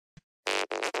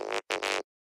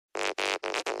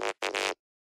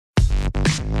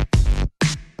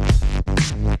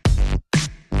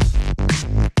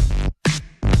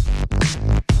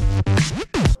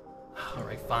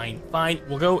Fine,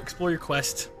 we'll go explore your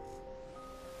quest.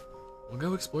 We'll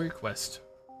go explore your quest.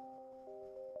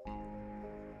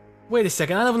 Wait a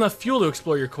second, I don't have enough fuel to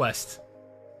explore your quest.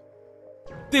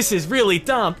 This is really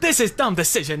dumb. This is dumb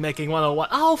decision-making 101.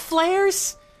 Oh,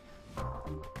 flares?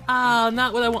 Ah,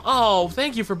 not what I want. Oh,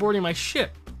 thank you for boarding my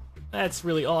ship. That's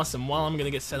really awesome. While I'm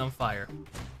gonna get set on fire.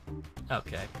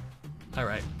 Okay.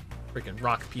 Alright. Freaking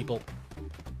rock people.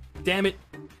 Damn it.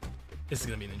 This is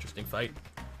gonna be an interesting fight.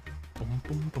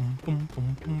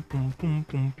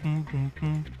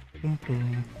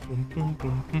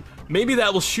 Maybe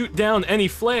that will shoot down any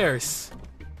flares.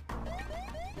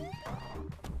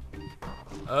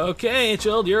 Okay,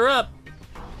 Child, you're up.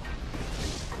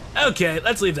 Okay,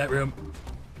 let's leave that room.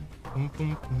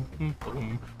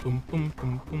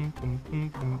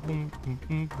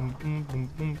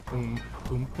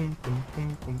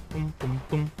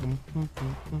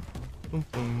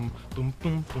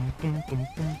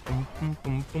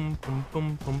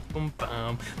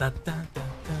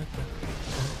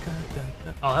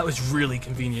 Oh, that was really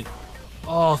convenient.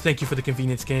 Oh, thank you for the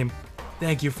convenience game.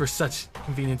 Thank you for such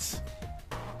convenience.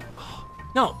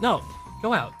 No, no,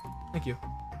 go out. Thank you.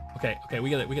 Okay, okay, we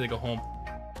gotta go home.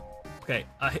 Okay,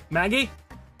 Maggie,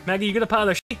 you gotta pilot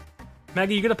our ship.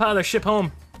 Maggie, you gotta pilot our ship home.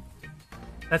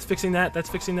 That's fixing that. That's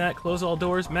fixing that. Close all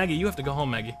doors. Maggie, you have to go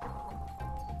home, Maggie.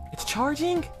 It's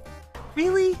charging?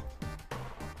 Really?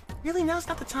 Really? Now's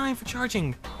not the time for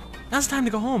charging. Now's the time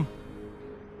to go home.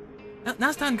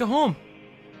 Now's the time to go home.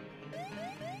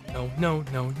 No, no,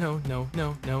 no, no, no,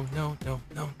 no, no, no, no, no,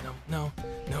 no, no, no,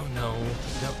 no, no.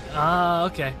 Ah,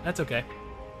 okay. That's okay.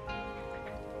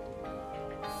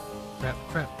 Prep,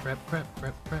 prep, prep, prep,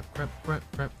 prep, prep, prep, prep,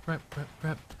 prep, prep, prep,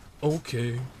 prep.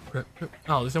 Okay. Prep, prep.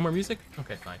 Oh, there's no more music?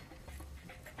 Okay, fine.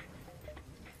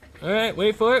 Alright,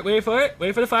 wait for it, wait for it.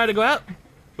 Wait for the fire to go out.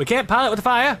 We can't pilot with the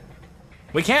fire.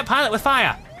 We can't pilot with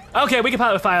fire. Okay, we can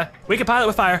pilot with fire. We can pilot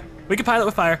with fire. We can pilot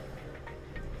with fire.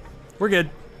 We're good.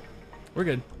 We're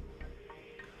good.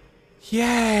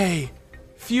 Yay!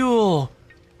 Fuel!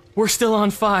 We're still on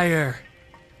fire.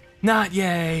 Not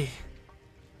yay.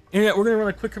 Internet, we're gonna run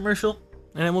a quick commercial,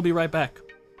 and then we'll be right back.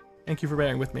 Thank you for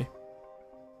bearing with me.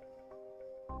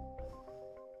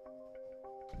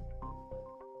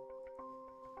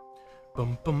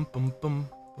 Bum bum bum bum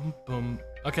bum bum.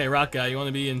 Okay, Rock Guy, you want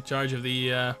to be in charge of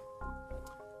the? Want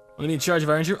to be in charge of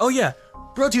our engine? Oh yeah,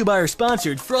 brought to you by our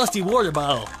sponsored Frosty Water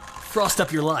Bottle. Frost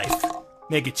up your life.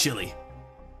 Make it chilly.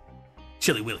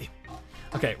 Chilly Willy.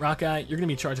 Okay, Rock Guy, you're gonna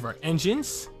be in charge of our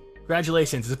engines.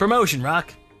 Congratulations, it's a promotion,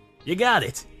 Rock. You got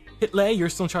it. Hitley, you're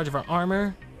still in charge of our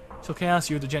armor. So Chaos,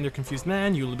 you're the gender-confused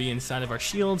man. You will be inside of our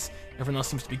shields. Everyone else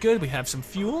seems to be good. We have some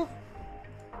fuel.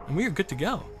 And we are good to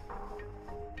go.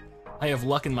 I have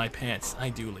luck in my pants. I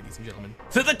do, ladies and gentlemen.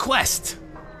 To the quest!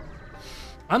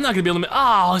 I'm not gonna be able to...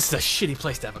 Oh, this is a shitty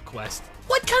place to have a quest.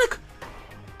 What kind of...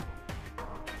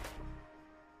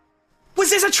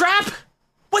 Was this a trap?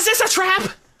 Was this a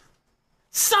trap?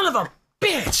 Son of a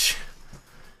bitch!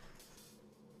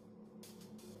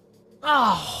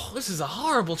 Oh, this is a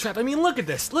horrible trap. I mean, look at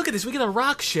this. Look at this. We get a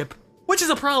rock ship, which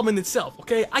is a problem in itself,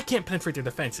 okay? I can't penetrate their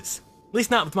defenses. At least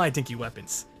not with my dinky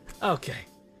weapons. Okay.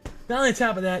 Now on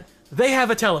top of that, they have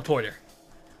a teleporter.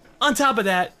 On top of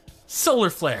that,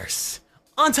 solar flares.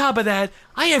 On top of that,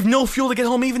 I have no fuel to get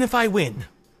home even if I win.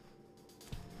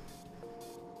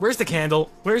 Where's the candle?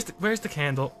 Where's the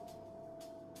candle?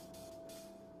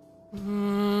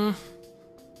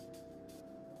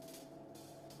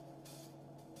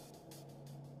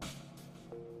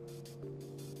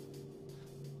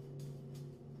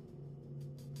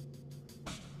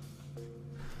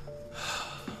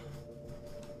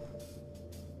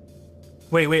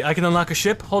 Wait, I can unlock a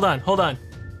ship? Hold on.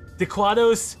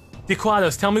 Dequados,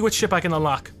 tell me which ship I can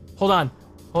unlock. Hold on.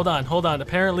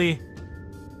 Apparently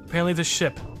there's a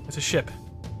ship. There's a ship.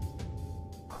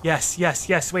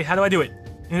 Yes. Wait, how do I do it?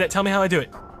 Internet, tell me how I do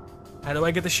it. How do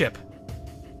I get the ship?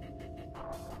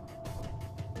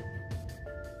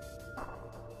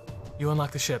 You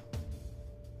unlock the ship.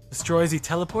 Destroys the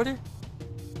teleporter?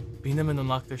 Beat them and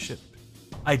unlock their ship.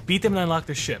 I beat them and unlock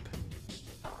their ship.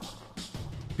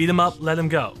 Beat them up, let them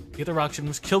go. Get the rock ship,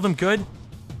 kill them good.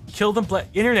 Kill them,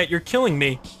 Internet, you're killing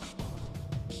me.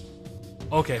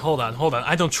 Okay, hold on.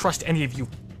 I don't trust any of you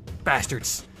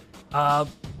bastards.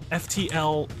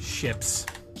 FTL ships.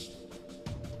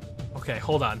 Okay,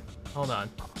 hold on.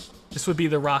 This would be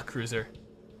the rock cruiser.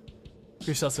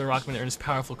 Yourself to the rockman earns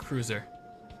powerful cruiser.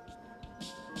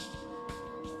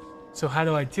 So how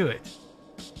do I do it?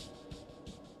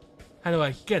 How do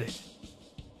I get it?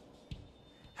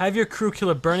 Have your crew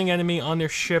kill a burning enemy on their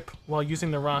ship while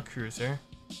using the rock cruiser.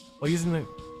 While using the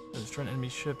destroy an enemy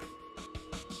ship.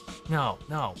 No,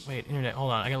 no, wait, internet,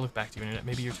 hold on. I gotta look back to you, internet.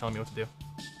 Maybe you're telling me what to do.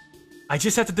 I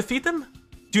just have to defeat them?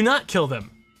 Do not kill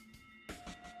them.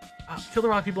 Kill the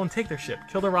rock people and take their ship.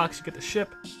 Kill the rocks, you get the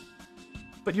ship.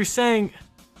 But you're saying...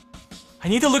 I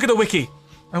need to look at the wiki.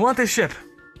 I want this ship.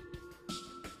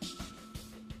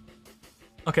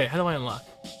 Okay, how do I unlock?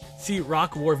 See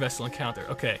rock war vessel encounter.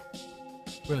 Okay.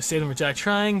 We're gonna save them for Jack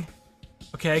trying.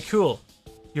 Okay, cool.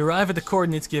 You arrive at the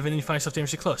coordinates given and you find yourself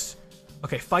dangerously close.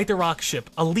 Okay, fight the rock ship.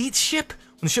 Elite ship?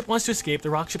 When the ship wants to escape, the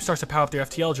rock ship starts to power up their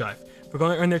FTL drive. If we're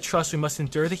going to earn their trust, we must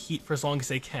endure the heat for as long as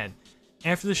they can.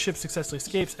 After the ship successfully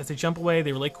escapes, as they jump away,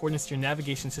 they relay coordinates to your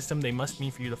navigation system. They must mean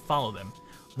for you to follow them.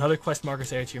 Another quest marker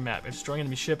is added to your map. If destroying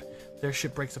enemy ship, their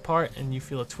ship breaks apart, and you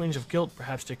feel a twinge of guilt.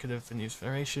 Perhaps they could have been used for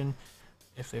narration.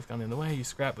 If they've gone in the way, you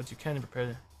scrap what you can and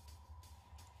prepare to...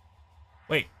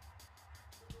 Wait.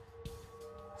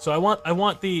 So I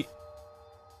want the...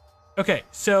 Okay,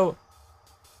 so...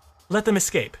 Let them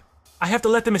escape. I have to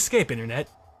let them escape, internet.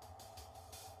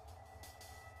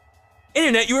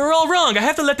 Internet, you were all wrong! I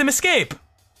have to let them escape!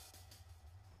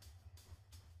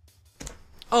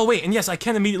 Oh wait, and yes, I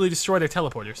can immediately destroy their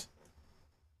teleporters.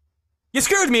 You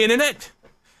screwed me, internet!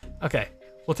 Okay,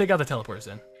 we'll take out the teleporters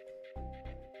then.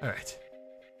 Alright.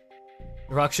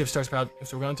 The rock ship starts proud.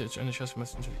 If we're going to earn the trust, we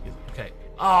must... Okay.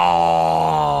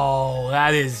 Oh,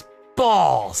 that is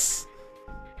balls!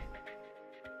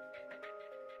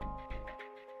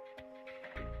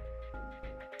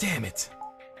 Damn it.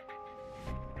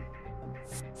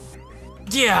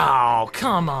 Yeah,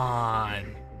 come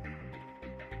on.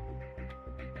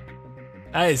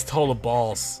 That is total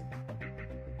balls.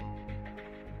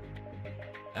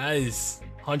 That is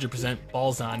 100%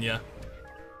 balls on ya.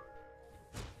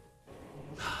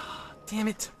 Damn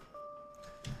it.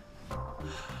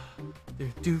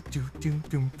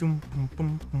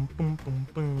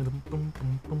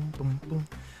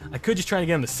 I could just try to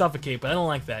get them to suffocate, but I don't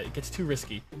like that. It gets too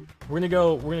risky. We're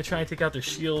gonna try and take out their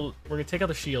shield. We're gonna take out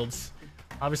their shields.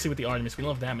 Obviously with the Artemis, we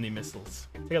don't have that many missiles.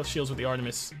 Take out the shields with the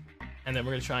Artemis, and then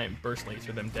we're gonna try and burst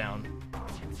laser them down.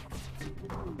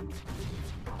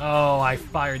 Oh, I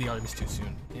fired the Artemis too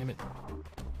soon. Damn it.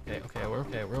 Okay, okay, we're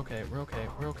okay, we're okay, we're okay,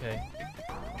 we're okay.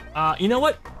 You know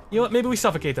what? You know what? Maybe we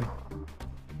suffocate them.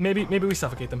 Maybe we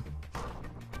suffocate them.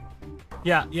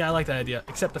 Yeah, I like that idea.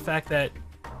 Except the fact that,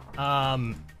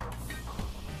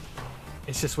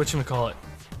 it's just whatchamacallit.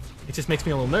 It just makes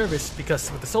me a little nervous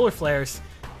because with the solar flares,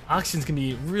 oxygen's gonna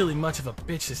be really much of a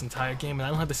bitch this entire game, and I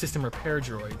don't have the system repair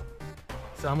droid.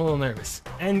 So I'm a little nervous.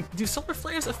 And do solar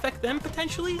flares affect them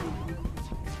potentially?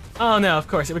 Oh no, of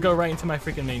course, it would go right into my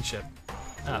freaking main ship.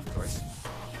 Of course.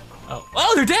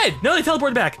 Oh, they're dead! No, they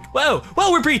teleported back! Whoa!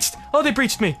 Whoa, we're breached! Oh, they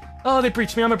breached me! Oh, they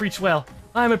breached me. I'm a breached whale.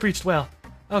 I'm a breached whale.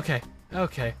 Okay,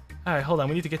 okay. Alright, hold on.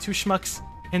 We need to get 2 schmucks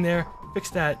in there, fix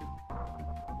that.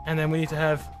 And then we need to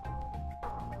have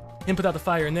him put out the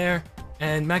fire in there.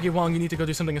 And Maggie Wong, you need to go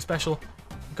do something special.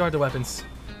 Guard the weapons.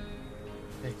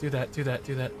 Okay, do that, do that,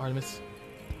 do that, Artemis.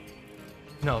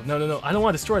 No. I don't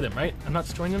want to destroy them, right? I'm not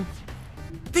destroying them.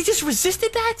 They just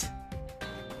resisted that?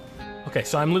 Okay,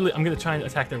 so I'm gonna try and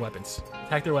attack their weapons.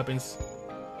 Attack their weapons.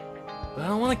 But I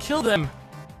don't want to kill them.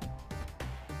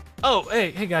 Oh,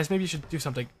 hey guys, maybe you should do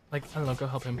something. Like, I don't know, go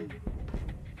help him.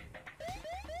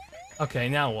 Okay,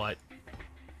 now what?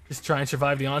 Just try and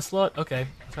survive the onslaught? Okay,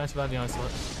 try and survive the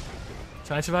onslaught.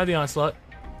 Try and survive the onslaught.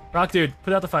 Rock dude,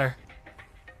 put out the fire.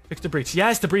 Fix the breach.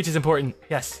 Yes, the breach is important.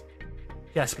 Yes.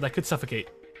 Yes, but I could suffocate.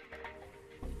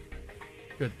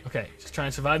 Good, okay, just try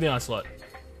and survive the onslaught.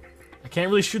 I can't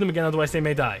really shoot them again, otherwise they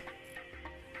may die.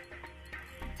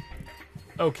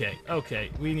 Okay,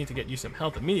 okay, we need to get you some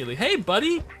health immediately. Hey,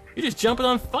 buddy! You're just jumping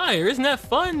on fire, isn't that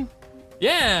fun?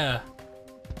 Yeah!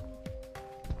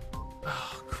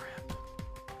 Oh, crap.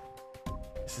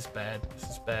 This is bad, this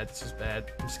is bad, this is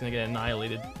bad. I'm just gonna get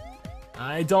annihilated.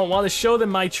 I don't want to show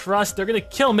them my trust, they're gonna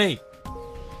kill me!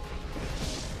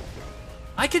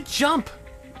 I could jump!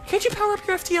 Can't you power up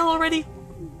your FTL already?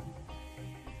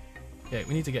 Okay,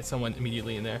 we need to get someone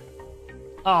immediately in there.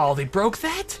 Oh, they broke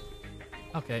that?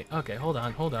 Okay, okay, hold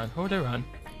on.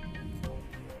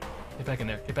 Get back in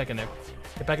there, get back in there.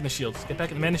 Get back in the shields, get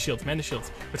back in, man the shields.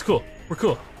 It's cool, we're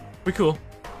cool.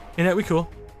 Internet, we cool.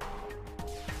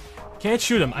 Can't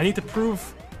shoot them, I need to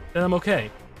prove that I'm okay.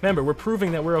 Remember, we're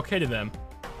proving that we're okay to them.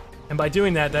 And by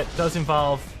doing that, that does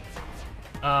involve,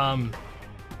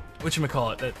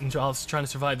 whatchamacallit, that involves trying to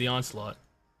survive the onslaught.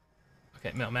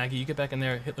 Okay, now Maggie, you get back in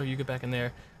there, Hitler, you get back in there,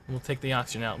 and we'll take the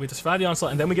oxygen out. We have to survive the onslaught,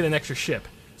 and then we get an extra ship.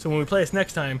 So when we play this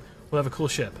next time, we'll have a cool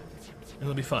ship. And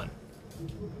it'll be fun.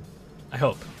 I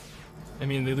hope. I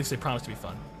mean, at least they promise to be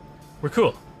fun. We're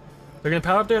cool. They're gonna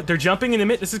power up there. They're jumping in the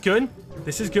mid. This is good.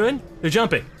 This is good. They're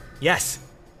jumping. Yes.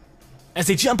 As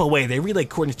they jump away, they relay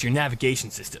coordinates to your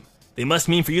navigation system. They must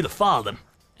mean for you to follow them.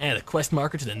 Add a quest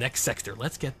marker to the next sector.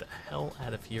 Let's get the hell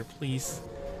out of here, please.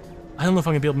 I don't know if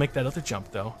I'm gonna be able to make that other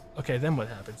jump, though. Okay, then what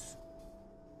happens?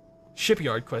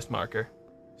 Shipyard quest marker.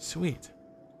 Sweet.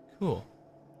 Cool.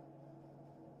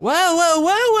 Whoa, whoa, whoa,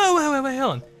 whoa, whoa, whoa,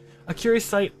 hold on. A curious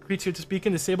sight, creature to speak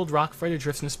in, disabled rock fighter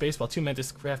drifts into space while two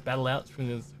mantis craft battle out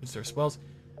from their swells.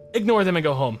 Ignore them and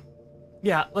go home.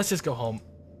 Yeah, let's just go home.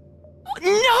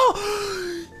 No!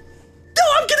 No,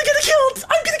 I'm gonna get killed!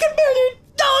 I'm gonna get murdered!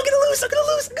 No, I'm gonna lose! I'm gonna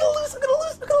lose! I'm gonna lose! I'm gonna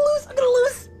lose! I'm gonna lose! I'm gonna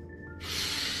lose!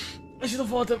 I should have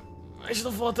fought them. I should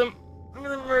have fought them. I'm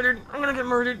gonna get murdered. I'm gonna get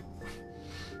murdered.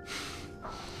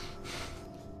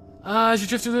 I should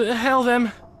drift through the hell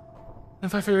them. Then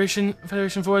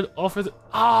Federation forward, all for the—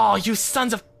 Oh, you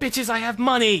sons of bitches, I have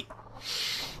money!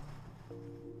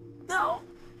 No!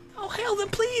 Oh, hail them,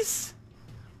 please!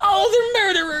 Oh, they're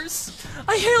murderers!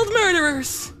 I hailed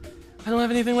murderers! I don't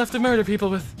have anything left to murder people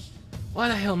with.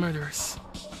 Why'd I hail murderers?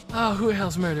 Oh, who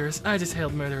hails murderers? I just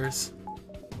hailed murderers.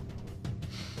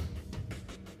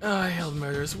 Oh, I hailed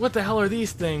murderers. What the hell are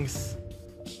these things?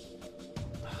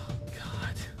 Oh,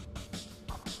 God.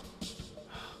 Oh,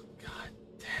 God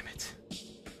damn it.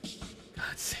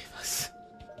 God save us.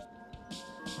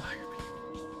 Fire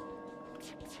people.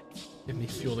 Give me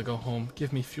fuel to go home.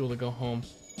 Give me fuel to go home.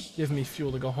 Give me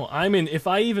fuel to go home. If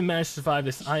I even manage to survive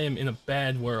this, I am in a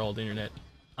bad world, Internet.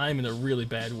 I am in a really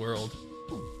bad world.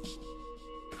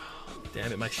 Oh,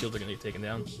 damn it, my shields are gonna get taken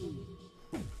down.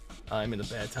 I'm in a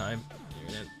bad time.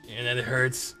 Internet, it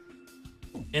hurts.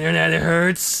 Internet, it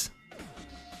hurts.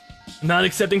 I'm not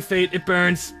accepting fate, it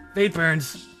burns. Fate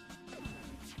burns.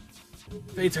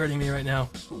 Fate's hurting me right now.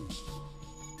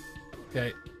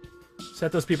 Okay.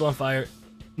 Set those people on fire.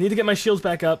 Need to get my shields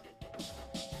back up.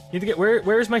 Need to get—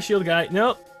 where's my shield guy?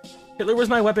 Nope. Hitler, where's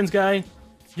my weapons guy?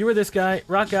 You were this guy.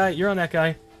 Rock guy, you're on that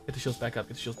guy. Get the shields back up,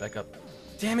 get the shields back up.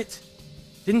 Damn it!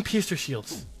 Didn't pierce their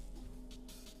shields.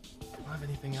 I don't have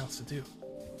anything else to do.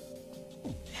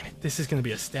 Damn it, this is gonna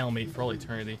be a stalemate for all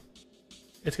eternity.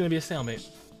 It's gonna be a stalemate.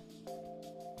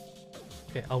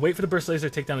 Okay, I'll wait for the burst laser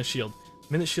to take down the shield.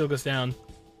 The minute shield goes down,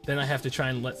 then I have to try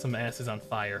and let some asses on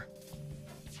fire.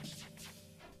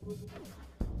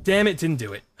 Damn it, didn't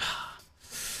do it.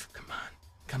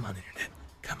 Come on, Internet.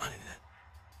 Come on, Internet.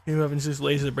 You weapons use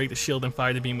laser to break the shield and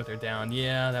fire the beam with her down.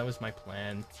 Yeah, that was my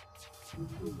plan.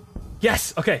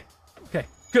 Yes! Okay. Okay.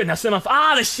 Good, now set them off.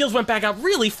 Ah, the shields went back up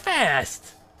really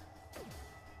fast!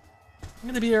 I'm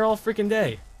gonna be here all freaking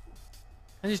day.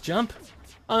 Can I just jump?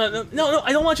 No,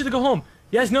 I don't want you to go home.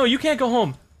 Yes, no, you can't go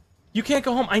home. You can't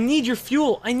go home. I need your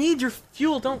fuel. I need your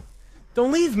fuel. Don't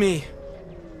leave me.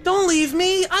 Don't leave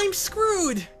me. I'm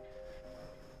screwed.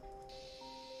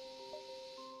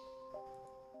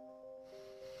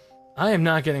 I am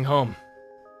not getting home.